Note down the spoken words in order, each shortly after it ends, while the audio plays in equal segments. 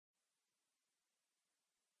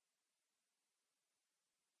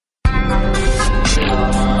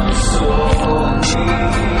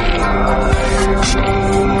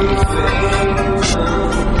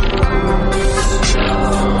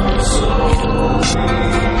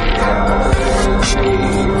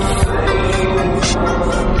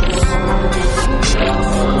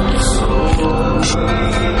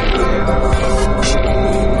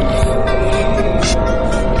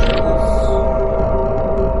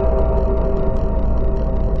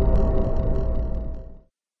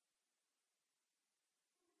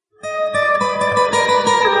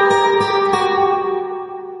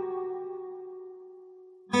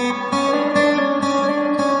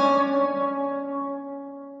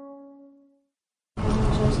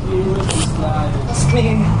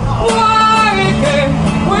me. Why can't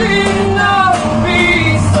we not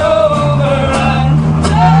be sober? I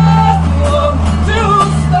just want to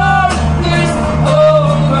start this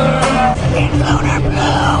over.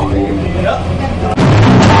 Yep.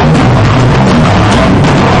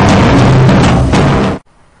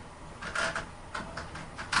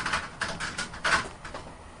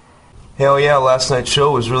 Hell yeah, last night's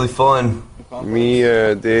show was really fun. Me,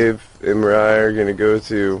 Dave, and Moriah are gonna go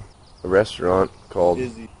to a restaurant called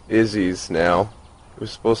Izzy's now. It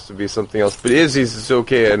was supposed to be something else, but Izzy's is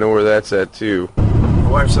okay, I know where that's at too.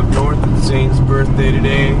 My wife's up north, it's Zane's birthday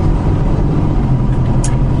today.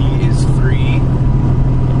 He is 3.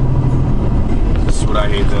 This is what I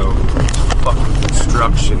hate though. Fucking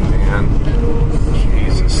construction, man.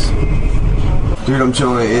 Jesus. Dude, I'm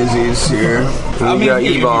chilling at Izzy's here. We got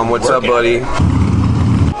E-Bomb. What's up, buddy?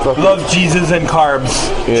 Love Jesus and carbs.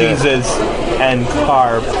 Yeah. Jesus and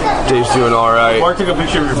carbs. Dave's doing alright. Mark took a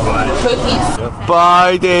picture of your butt. Cookies.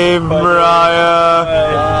 Bye, Dave, Moriah.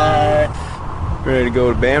 Bye. Ready to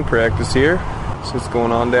go to band practice here. So what's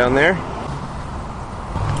going on down there?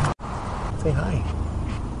 Say hi.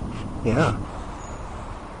 Yeah.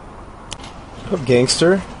 What's up,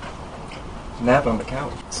 gangster? Nap on the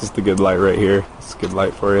couch. This is the good light right here. It's a good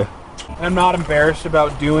light for you. I'm not embarrassed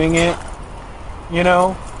about doing it, you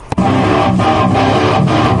know?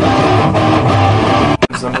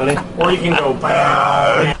 Somebody? Or you can go,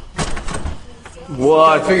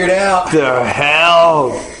 What? Figured out. The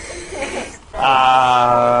hell? No.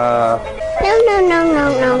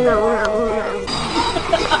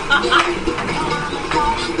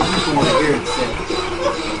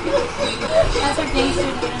 That's our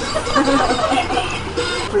gangster dance.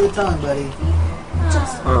 For the tongue, buddy.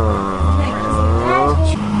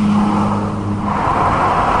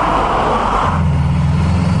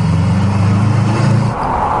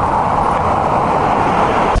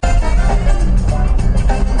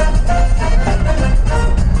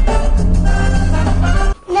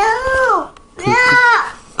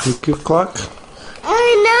 Cuckoo clock?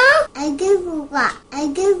 I give a what? I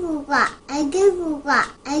give a what? I give a what?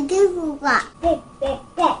 I give a what?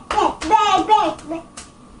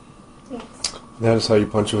 That is how you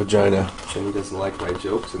punch a vagina. Jenny doesn't like my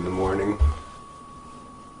jokes in the morning.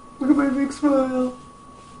 Look at my big smile.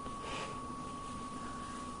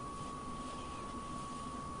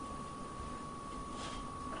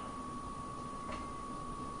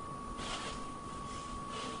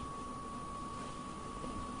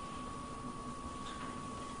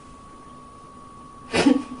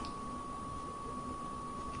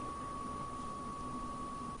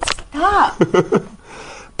 Stop.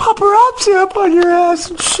 Paparazzi up on your ass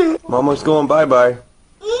and shit. Mama's going bye-bye.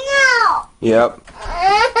 No. Yep.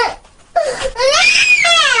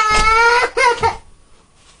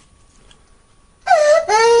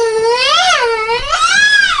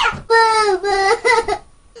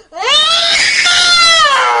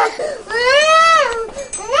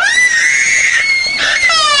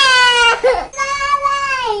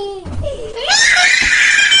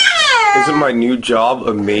 Isn't my new job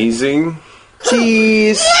amazing?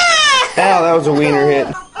 Cheese! Ow, that was a wiener hit.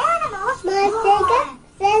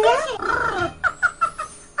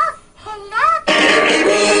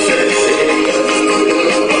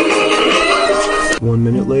 1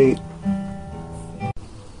 minute late.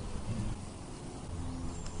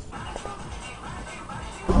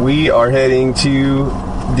 We are heading to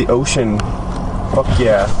the ocean. Fuck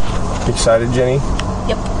yeah. Excited, Jenny?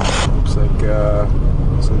 Yep. Looks like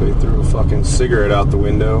somebody threw a fucking cigarette out the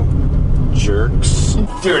window. Jerks.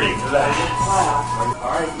 Dirty.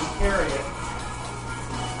 Alright, you carry it.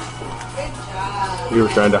 Good job. You were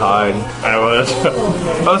trying to hide. I was.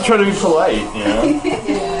 I was trying to be polite, you know?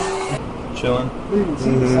 Chilling.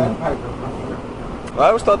 I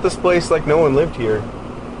always thought this place, like, no one lived here.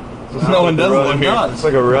 No one does live here. It's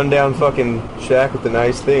like a rundown fucking shack with a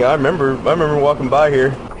nice thing. I remember walking by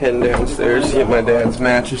here. Heading downstairs to get my dad's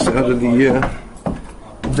mattress out of the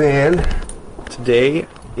van. Today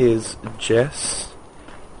is Jess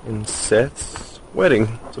and Seth's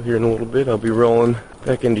wedding. So here in a little bit I'll be rolling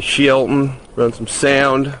back into Shelton, run some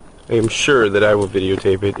sound. I am sure that I will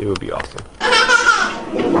videotape it. It will be awesome.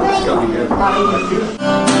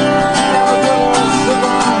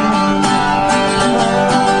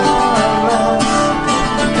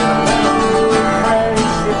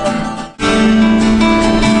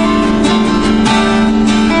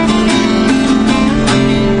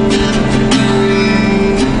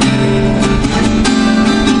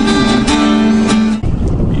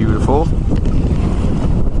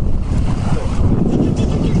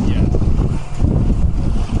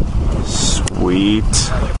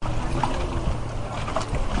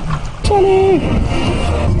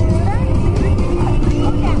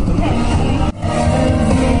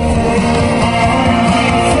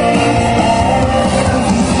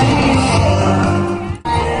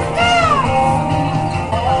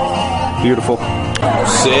 beautiful.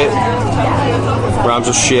 Sit. Rhymes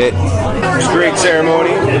with shit. It was a great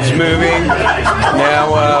ceremony. It's moving.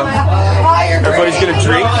 Now, everybody's gonna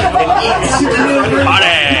drink and eat. Party!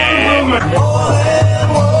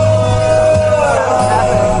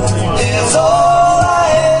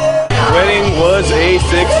 Wedding was a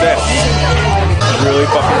success. Really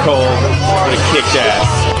fucking cold, but it kicked ass.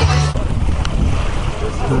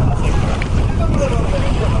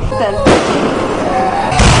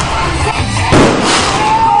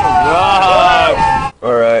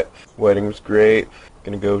 Alright, wedding was great.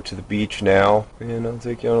 Gonna go to the beach now, and I'll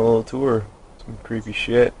take you on a little tour. Some creepy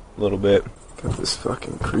shit, a little bit. Got this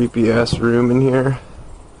fucking creepy ass room in here.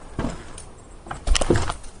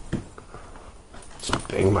 Just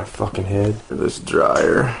bang my fucking head for this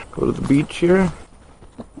dryer. Go to the beach here.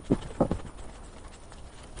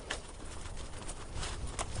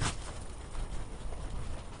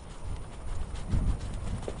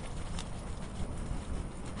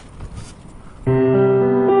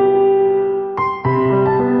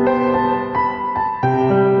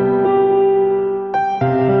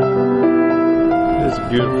 It's a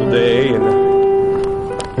beautiful day and a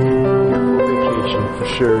beautiful vacation for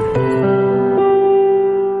sure.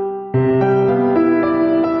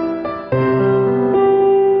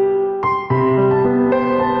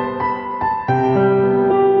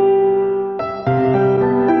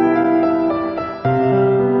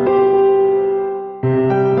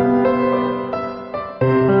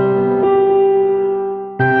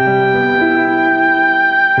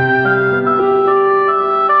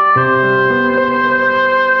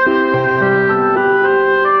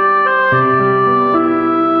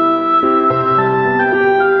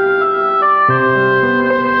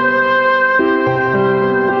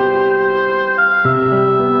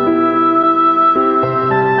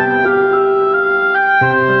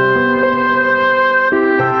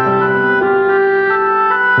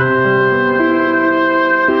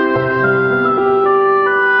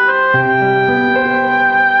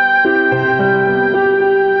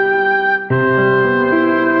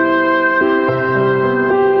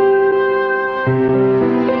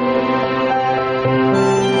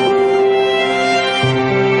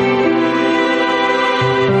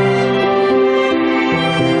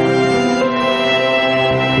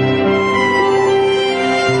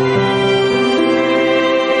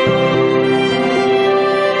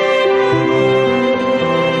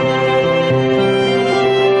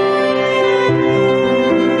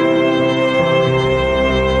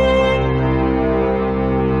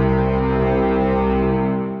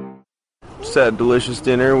 Just had a delicious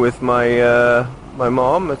dinner with my my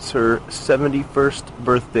mom. It's her 71st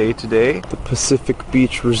birthday today. The Pacific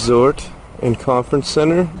Beach Resort and Conference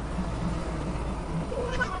Center.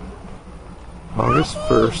 August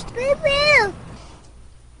 1st.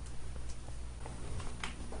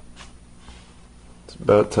 It's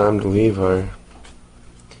about time to leave our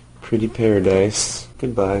pretty paradise.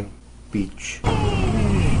 Goodbye, beach. La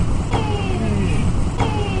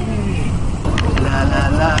la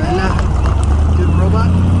la la. Good robot.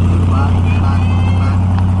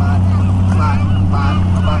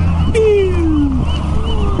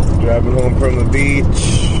 Driving home from the beach.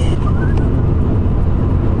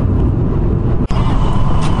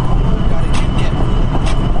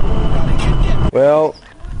 Well,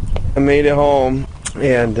 I made it home,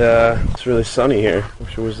 and it's really sunny here.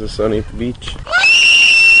 Wish it was this sunny at the beach.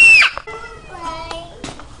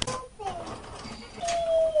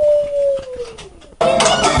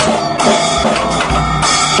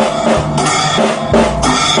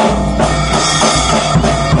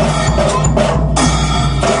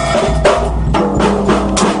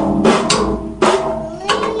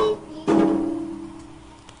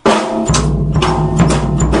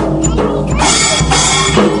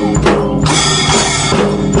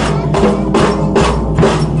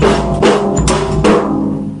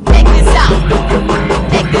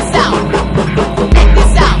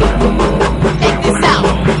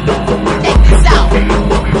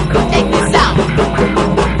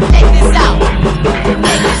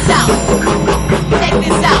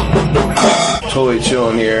 Totally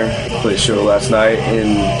chilling here. Played a show last night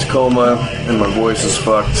in Tacoma, and my voice is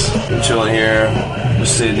fucked. I'm chilling here with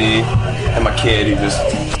Sydney and my kid who just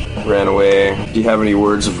ran away. Do you have any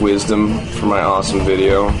words of wisdom for my awesome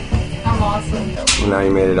video? I'm awesome. Well, now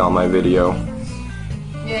you made it on my video.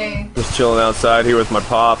 Yay. Just chilling outside here with my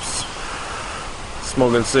pops,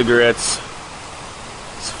 smoking cigarettes.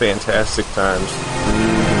 It's fantastic times.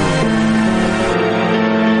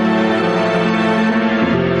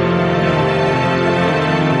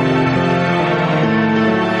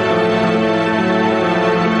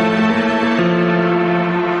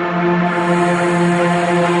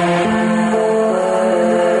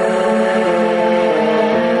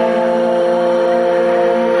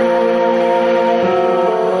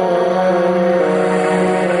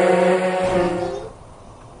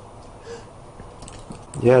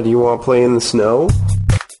 Yeah, do you want to play in the snow?